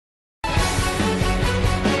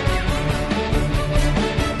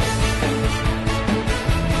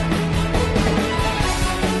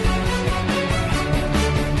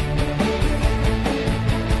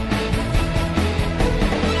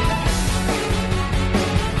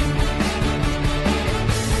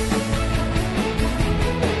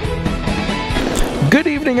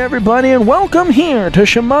morning, everybody, and welcome here to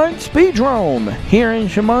Chemung Speedrome here in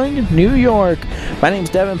Chemung, New York. My name's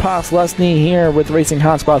Devin Postlesny here with Racing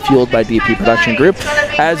Hotspot, fueled by DP Production Group,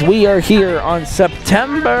 as we are here on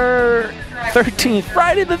September 13th,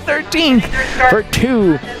 Friday the 13th, for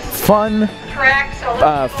two fun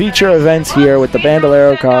feature events here with the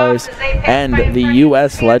Bandolero cars and the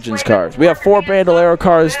U.S. Legends cars. We have 4 Bandolero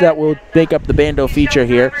cars that will make up the Bando feature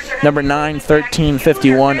here, number 9, 13,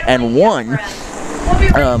 51, and 1.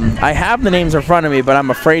 I have the names in front of me, but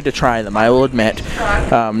I'm afraid to try them, I will admit.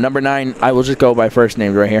 Number 9, I will just go by first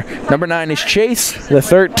names right here. Number 9 is Chase, the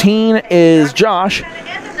 13 is Josh,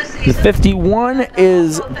 the 51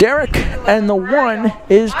 is Derek, and the 1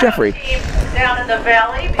 is Jeffrey.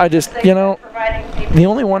 I just, you know, the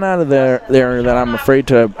only one out of there that I'm afraid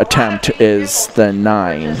to attempt is the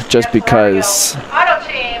 9, just because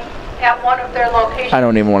I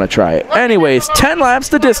don't even want to try it. Anyways, 10 laps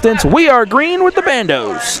the distance. We are green with the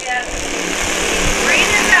Bandos.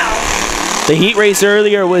 The heat race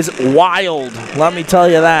earlier was wild, let me tell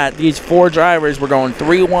you that. These 4 drivers were going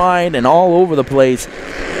 3 wide and all over the place.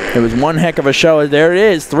 It was one heck of a show. There it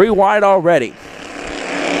is, 3 wide already.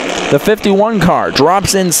 The 51 car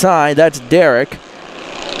drops inside. That's Derek.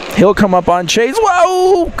 He'll come up on Chase.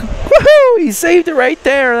 Whoa! Woohoo! He saved it right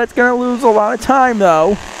there. That's going to lose a lot of time,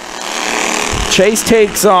 though. Chase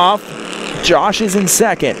takes off. Josh is in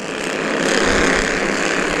second.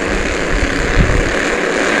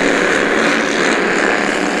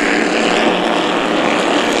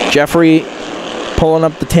 Jeffrey pulling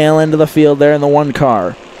up the tail end of the field there in the 1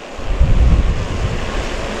 car.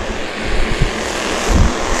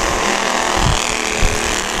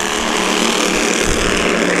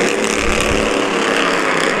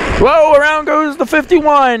 Whoa, around goes the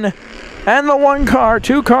 51 and the 1 car.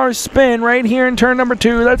 2 cars spin right here in turn number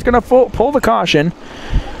 2. That's going to pull the caution.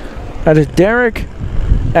 That is Derek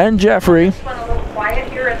and Jeffrey. Just went a little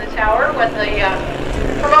quiet here in the tower. When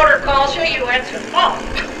the promoter calls you, you answer the phone.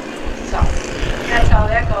 So that's how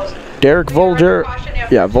that goes. Derek Volger,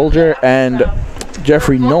 Volger and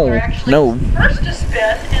Jeffrey Noe. First to spin,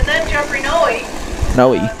 and then Jeffrey Noe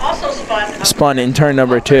also spun in turn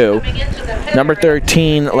number 2. Number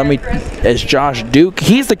 13, is Josh Duke.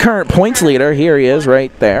 He's the current points leader. Here he is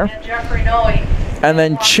right there. And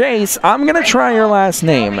then Chase, I'm going to try your last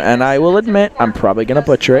name, and I will admit I'm probably going to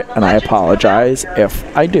butcher it, and I apologize if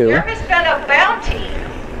I do. There has been a bounty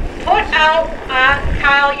put out on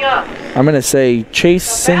Kyle Young. I'm going to say Chase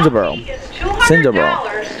Sinzabro.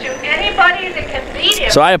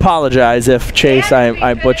 So I apologize if, Chase,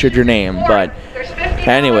 I butchered your name, but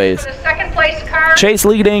anyways, Chase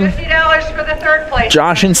leading,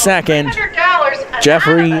 Josh in second,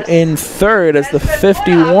 Jeffrey in third as the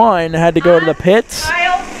 51 had to go to the pits.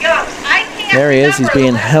 There he is. He's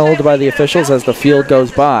being held by the officials as the field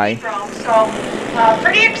goes by. So,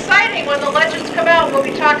 pretty exciting when the legends come out. We'll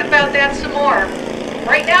be talking about that some more.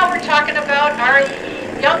 Right now we're talking about our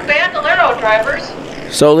young Bandolero drivers.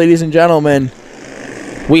 So, ladies and gentlemen,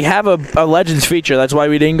 we have a Legends feature. That's why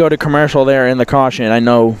we didn't go to commercial there in the caution. I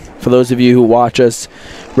know for those of you who watch us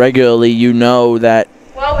regularly, you know that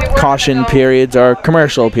caution periods are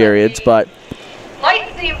commercial periods, but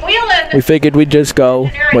we figured we'd just go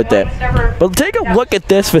with it. But take a look at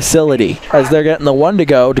this facility as they're getting the 1 to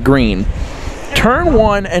go to green. Turn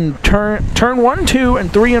 1 and turn 1, 2,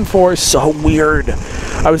 and 3 and 4 is so weird.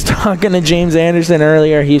 I was talking to James Anderson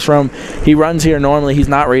earlier. He runs here normally. He's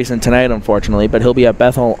not racing tonight, unfortunately, but he'll be at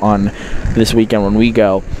Bethel on this weekend when we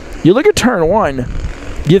go. You look at turn 1,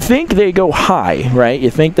 you think they go high, right?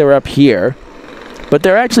 You think they're up here, but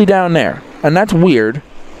they're actually down there, and that's weird.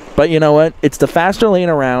 But you know what? It's the faster lane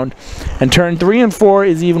around, and turn 3 and 4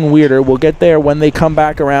 is even weirder. We'll get there when they come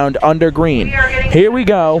back around under green. Here we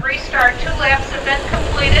go. Restart. 2 laps have been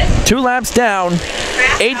completed. 2 laps down,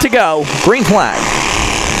 8 to go. Green flag.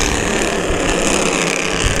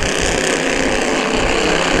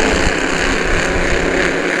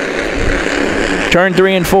 Turn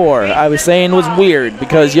 3 and 4, I was saying was weird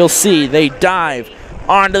because you'll see they dive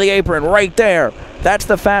onto the apron right there. That's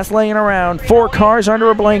the fast lane around. 4 cars under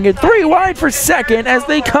a blanket, 3 wide for second as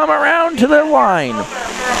they come around to the line.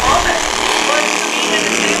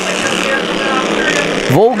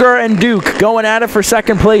 Volger and Duke going at it for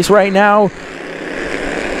second place right now.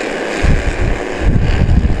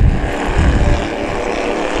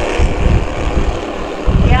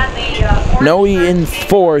 Noe in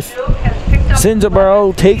 4th.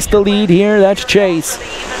 Sinzabro takes the lead here. That's Chase.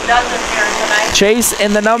 Chase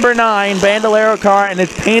in the number 9 Bandolero car, and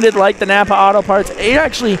it's painted like the Napa Auto Parts. It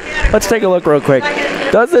actually, let's take a look real quick.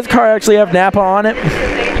 Does this car actually have Napa on it?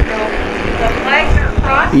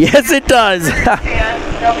 Yes, it does.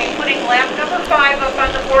 They'll be putting lap number 5 up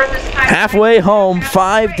on the board this time. Halfway home,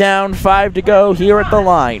 5 down, 5 to go here at the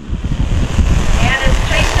line. And it's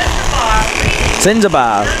Chase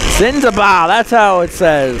Sinzaba. Sinzaba, that's how it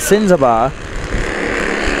says. Sinzaba.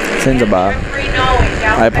 Sinzaba.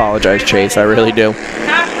 I apologize, Chase, I really do.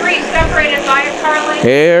 Top 3 separated by a car length.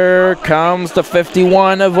 Here comes the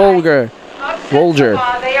 51 of Volger.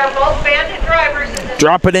 They are both bandit drivers.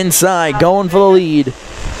 Drop it inside, going for the lead.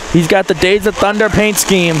 He's got the Days of Thunder paint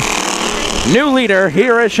scheme. New leader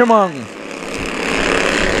here at Chemung.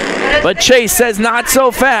 But Chase says not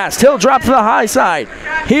so fast. He'll drop to the high side.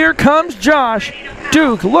 Here comes Josh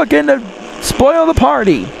Duke looking to spoil the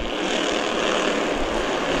party.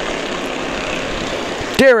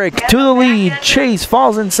 Derek to the lead. Chase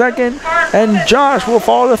falls in second. And Josh will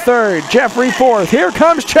fall to third. Jeffrey fourth. Here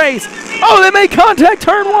comes Chase. Oh, they made contact,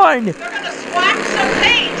 turn 1. They're going to swap some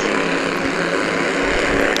paint.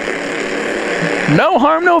 No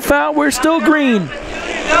harm, no foul. We're still green.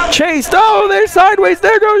 Chase. Oh, they're sideways.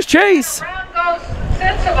 There goes Chase. Around goes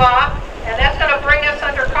Sinzaba, and that's going to bring us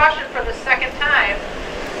under caution for the second time.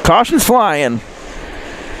 Caution's flying.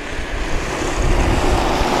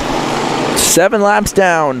 7 laps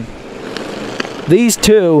down. These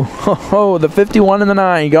two, oh, the 51 and the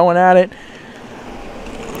 9 going at it.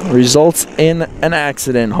 Results in an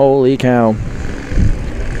accident. Holy cow.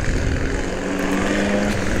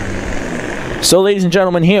 So, ladies and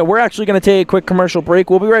gentlemen, here we're actually going to take a quick commercial break.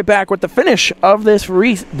 We'll be right back with the finish of this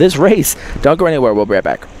race. Don't go anywhere. We'll be right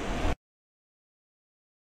back.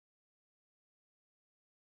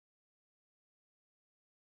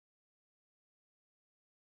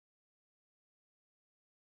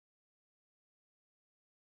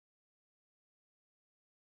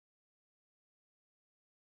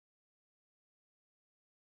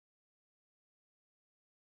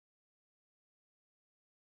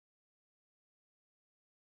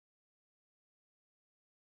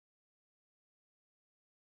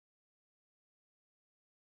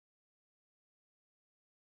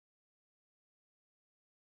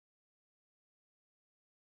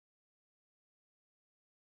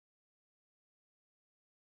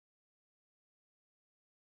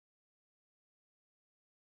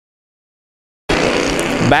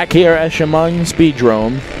 Back here at Chemung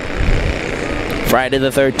Speedrome, Friday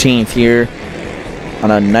the 13th here on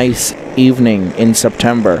a nice evening in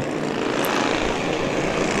September.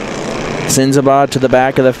 Sinzaba to the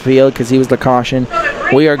back of the field because he was the caution.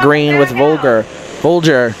 We are green with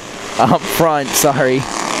Volger up front, sorry.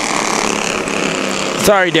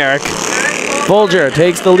 Sorry, Derek. Volger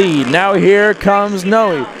takes the lead. Now here comes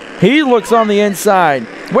Noe. He looks on the inside.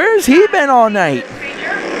 Where's he been all night?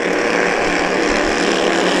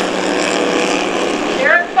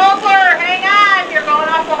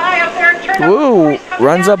 Woo,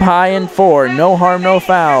 runs up high in 4. No harm, no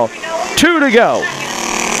foul. 2 to go.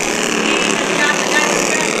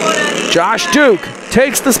 Josh Duke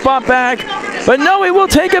takes the spot back, but no, he will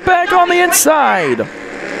take it back on the inside.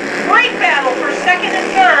 Great battle for second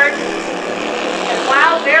and third. And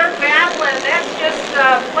while they're battling, that's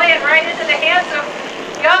just playing right into the hands of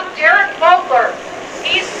young Derek Vogler.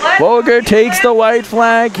 Vogler takes the white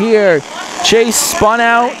flag here. Chase spun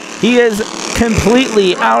out. He is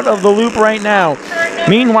completely out of the loop right now.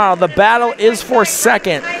 Meanwhile, the battle is for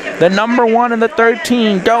second. The number 1 and the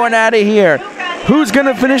 13 going at it here. Who's going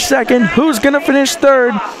to finish second? Who's going to finish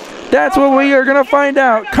third? That's what we are going to find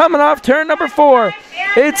out. Coming off turn number 4,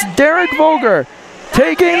 it's Derek Vogler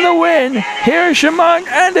taking the win here in Chemung,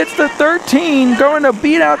 and it's the 13 going to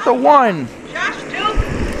beat out the 1.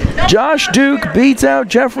 Josh Duke beats out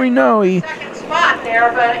Jeffrey Noe.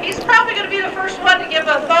 There, but he's probably going to be the first one to give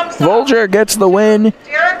a thumbs up. Volger gets the win.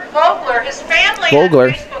 Derek Vogler, his family on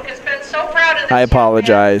Facebook has been so proud of this. I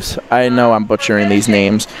apologize. I know I'm butchering these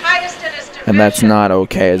names, and that's not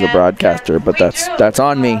okay as a broadcaster, but that's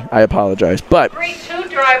on me. I apologize. But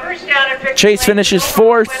Chase finishes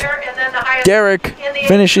 4th. Derek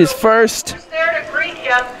finishes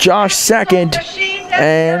 1st. Josh 2nd.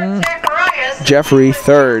 And Jeffrey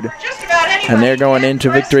 3rd. And they're going into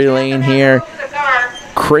victory lane here.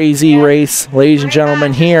 Crazy race, ladies and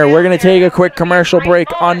gentlemen. Here, we're going to take a quick commercial break.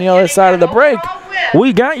 On the other side of the break,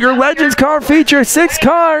 we got your Legends car feature. 6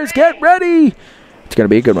 cars. Get ready. It's going to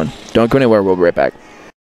be a good one. Don't go anywhere. We'll be right back.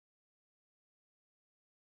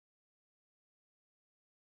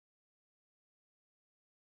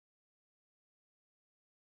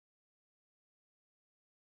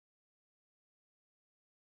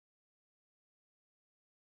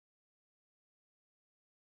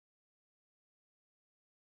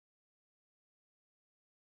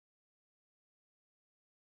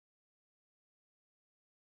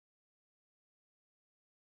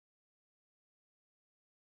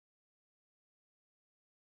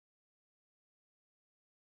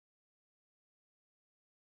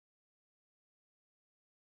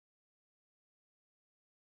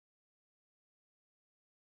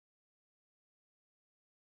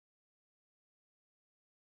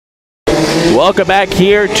 Welcome back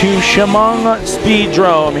here to Chemung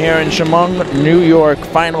Speedrome here in Chemung, New York.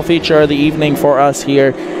 Final feature of the evening for us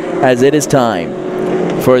here, as it is time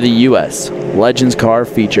for the U.S. Legends Car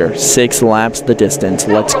feature. 6 laps the distance.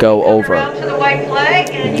 Let's go over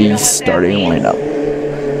the starting lineup.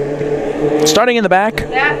 Starting in the back,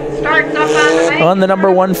 on the number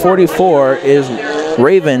 144 is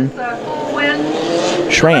Raven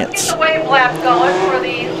Schrantz.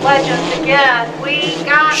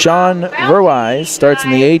 Sean Verwise starts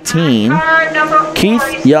in the 18.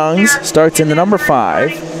 Keith Youngs starts in the number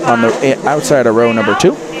 5 on the outside of row number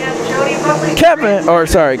 2.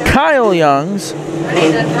 Kyle Youngs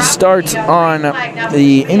starts on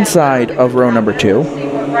the inside of row number 2.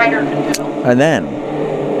 And then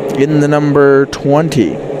in the number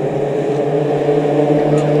 20.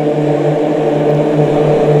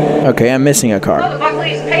 Okay, I'm missing a car.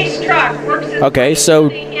 Okay, so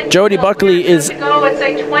Jody Buckley is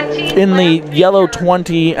in the yellow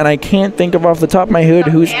 20, and I can't think of off the top of my head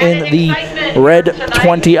who's in the red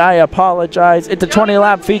 20. I apologize. It's a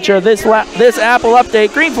 20-lap feature. This Apple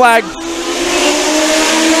update. Green flag.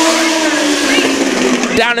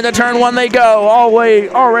 Down into turn 1 they go.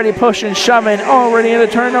 Already pushing, shoving, already into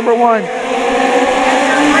turn number 1.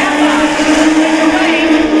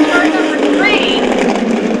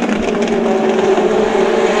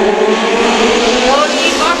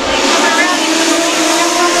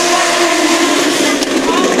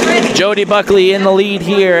 Jody Buckley in the lead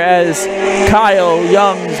here as Kyle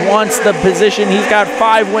Youngs wants the position. He's got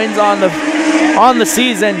 5 wins on the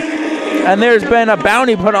season, and there's been a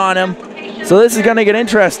bounty put on him. So this is going to get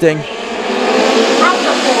interesting.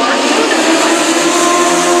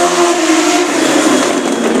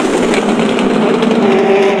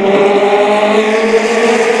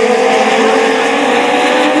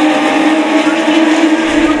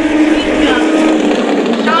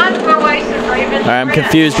 I'm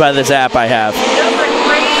confused by this app I have.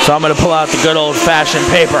 So I'm going to pull out the good old-fashioned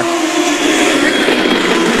paper.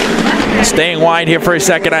 Staying wide here for a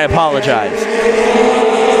second, I apologize.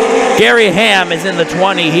 Gary Ham is in the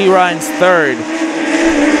 20. He runs 3rd.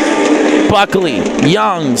 Buckley,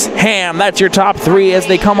 Youngs, Ham, that's your top 3 as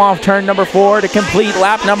they come off turn number 4 to complete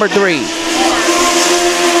lap number 3.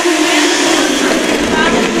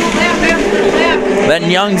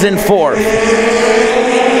 Then Youngs in 4th.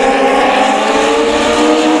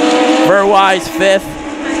 Verwise 5th,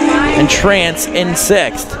 and Schrantz in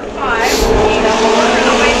 6th.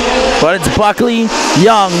 But it's Buckley,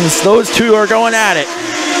 Youngs. Those 2 are going at it.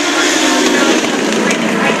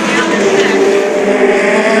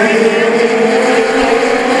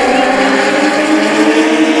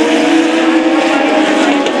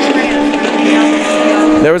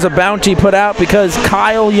 There was a bounty put out because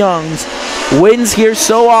Kyle Youngs wins here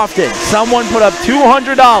so often. Someone put up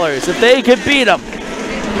 $200. If they could beat him,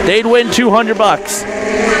 they'd win $200.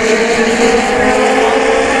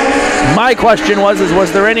 My question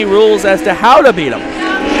was there any rules as to how to beat him?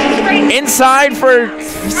 Inside for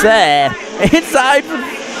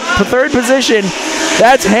 3rd position,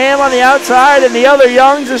 that's Ham on the outside, and the other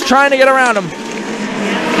Youngs is trying to get around him.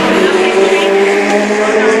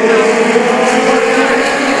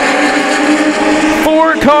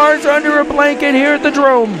 Four cars under a blanket here at the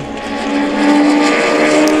Drome.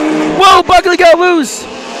 Whoa, Buckley got loose.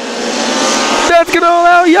 That's going to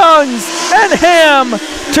allow Youngs and Ham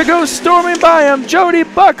to go storming by him. Jody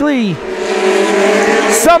Buckley.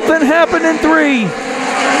 Something happened in 3.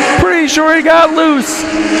 Pretty sure he got loose.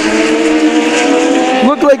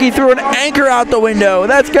 Looked like he threw an anchor out the window.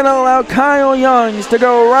 That's going to allow Kyle Youngs to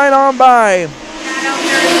go right on by.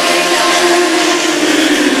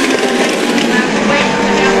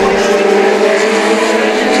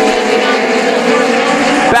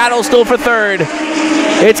 Battle still for 3rd.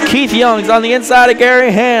 It's Keith Youngs on the inside of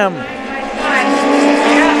Gary Ham.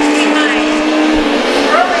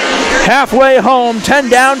 Halfway home, 10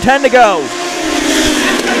 down, 10 to go.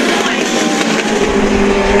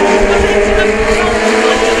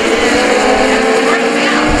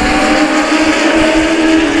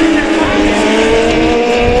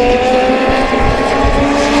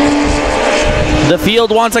 The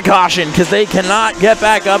field wants a caution because they cannot get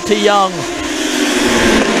back up to Young.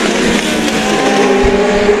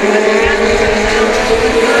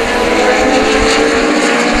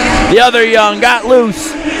 The other Young got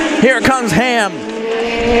loose. Here comes Ham.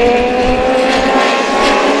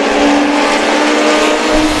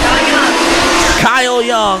 Kyle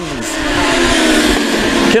Youngs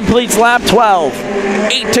completes lap 12.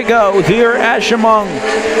 8 to go here at Chemung.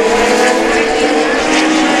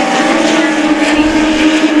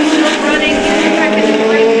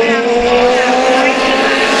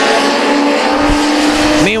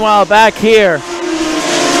 Meanwhile, back here,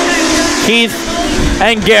 Keith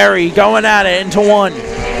and Gary going at it into one.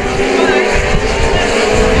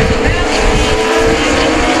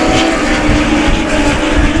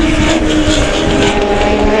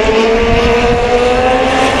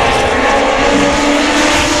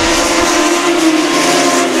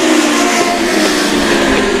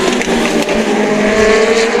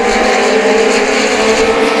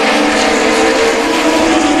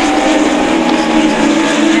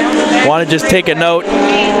 Want to just take a note,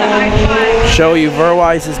 show you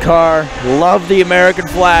Verwise's car. Love the American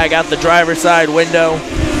flag out the driver's side window.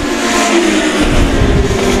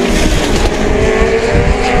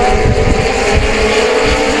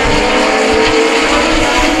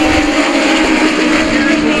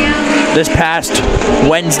 This past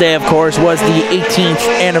Wednesday, of course, was the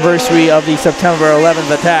 18th anniversary of the September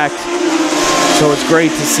 11th attack. So it's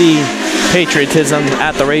great to see patriotism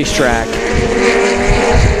at the racetrack,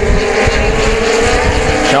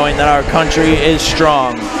 showing that our country is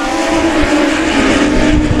strong.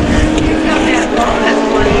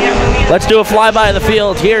 Let's do a flyby of the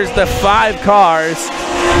field. Here's the 5 cars.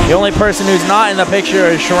 The only person who's not in the picture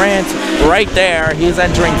is Charant right there. He's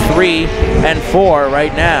entering 3 and 4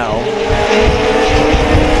 right now.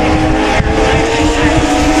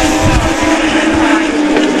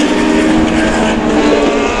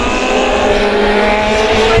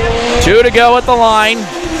 Two to go at the line.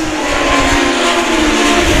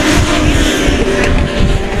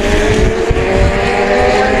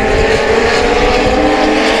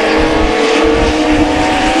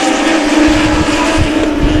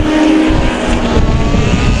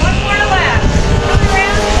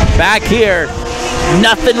 Back here,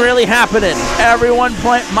 nothing really happening. Everyone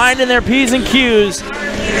minding their P's and Q's.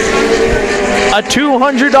 A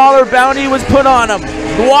 $200 bounty was put on them.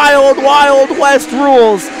 Wild, Wild West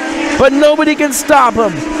rules, but nobody can stop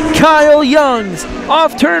him. Kyle Youngs,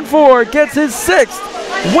 off turn 4, gets his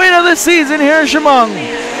 6th win of the season here in Chemung.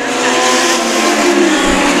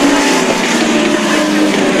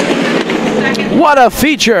 What a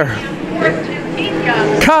feature.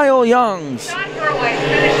 Kyle Youngs,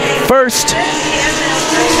 first.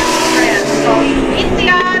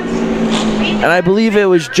 And I believe it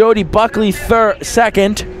was Jody Buckley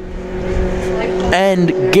second.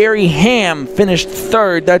 And Gary Ham finished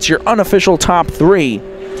 3rd. That's your unofficial top 3.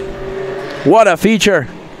 What a feature.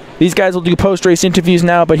 These guys will do post-race interviews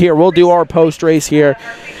now, but here, we'll do our post-race here.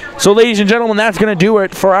 So, ladies and gentlemen, that's going to do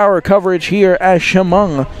it for our coverage here at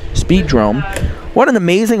Chemung Speedrome. What an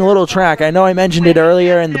amazing little track. I know I mentioned it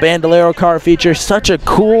earlier in the Bandolero car feature. Such a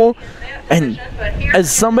cool, and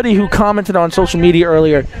as somebody who commented on social media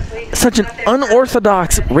earlier, such an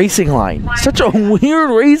unorthodox racing line. Such a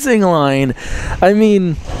weird racing line. I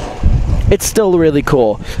mean, it's still really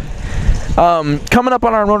cool. Coming up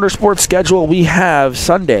on our motorsports schedule, we have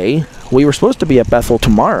Sunday. We were supposed to be at Bethel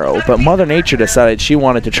tomorrow, but Mother Nature decided she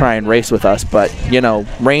wanted to try and race with us. But, you know,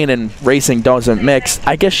 rain and racing doesn't mix.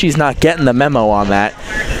 I guess she's not getting the memo on that.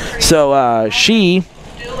 So she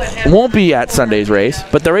won't be at Sunday's race,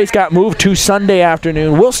 but the race got moved to Sunday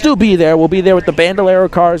afternoon. We'll still be there. We'll be there with the Bandolero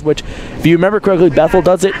cars, which, if you remember correctly, Bethel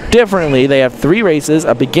does it differently. They have 3 races,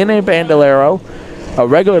 a beginning Bandolero, a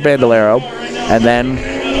regular Bandolero, and then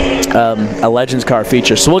a Legends car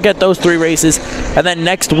feature. So we'll get those 3 races, and then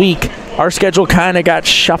next week our schedule kind of got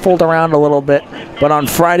shuffled around a little bit, but on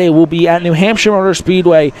Friday we'll be at New Hampshire Motor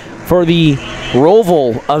Speedway for the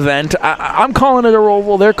Roval event. I'm calling it a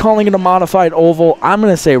Roval. They're calling it a modified oval. I'm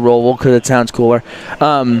going to say Roval because it sounds cooler.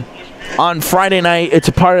 On Friday night, it's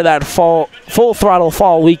a part of that full throttle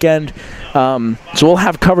fall weekend. So we'll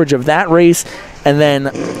have coverage of that race. And then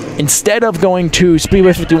instead of going to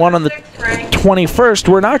Speedway 51 on the 21st,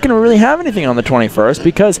 we're not going to really have anything on the 21st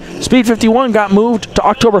because Speed 51 got moved to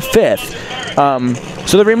October 5th.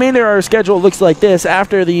 So the remainder of our schedule looks like this.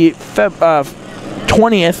 After the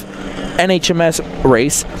 20th NHMS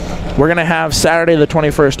race, we're going to have Saturday the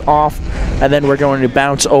 21st off, and then we're going to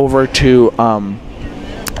bounce over to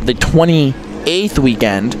the 28th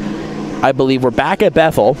weekend. I believe we're back at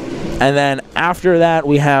Bethel. And then after that,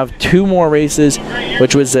 we have 2 more races,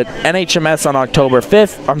 which was at NHMS on October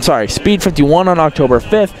 5th. I'm sorry, Speed 51 on October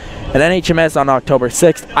 5th, and NHMS on October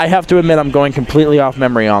 6th. I have to admit I'm going completely off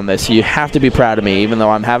memory on this. So you have to be proud of me, even though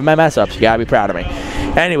I'm having my mess-ups. You got to be proud of me.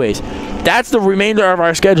 Anyways, that's the remainder of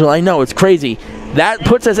our schedule. I know, it's crazy. That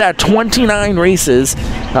puts us at 29 races.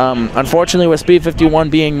 Unfortunately, with Speed 51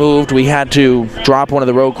 being moved, we had to drop one of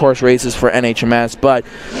the road course races for NHMS, but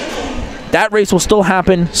that race will still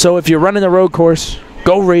happen, so if you're running the road course,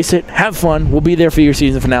 go race it, have fun. We'll be there for your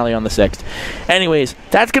season finale on the 6th. Anyways,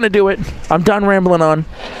 that's going to do it. I'm done rambling on.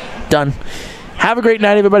 Done. Have a great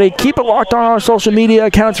night, everybody. Keep it locked on our social media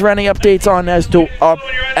accounts for any updates on as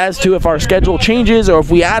to if our schedule changes or if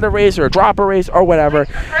we add a race or drop a race or whatever.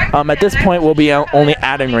 At this point, we'll be only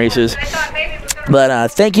adding races.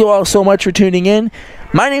 But thank you all so much for tuning in.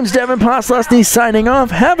 My name's Devin Poslesny signing off.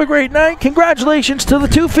 Have a great night. Congratulations to the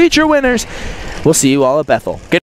 2 feature winners. We'll see you all at Bethel.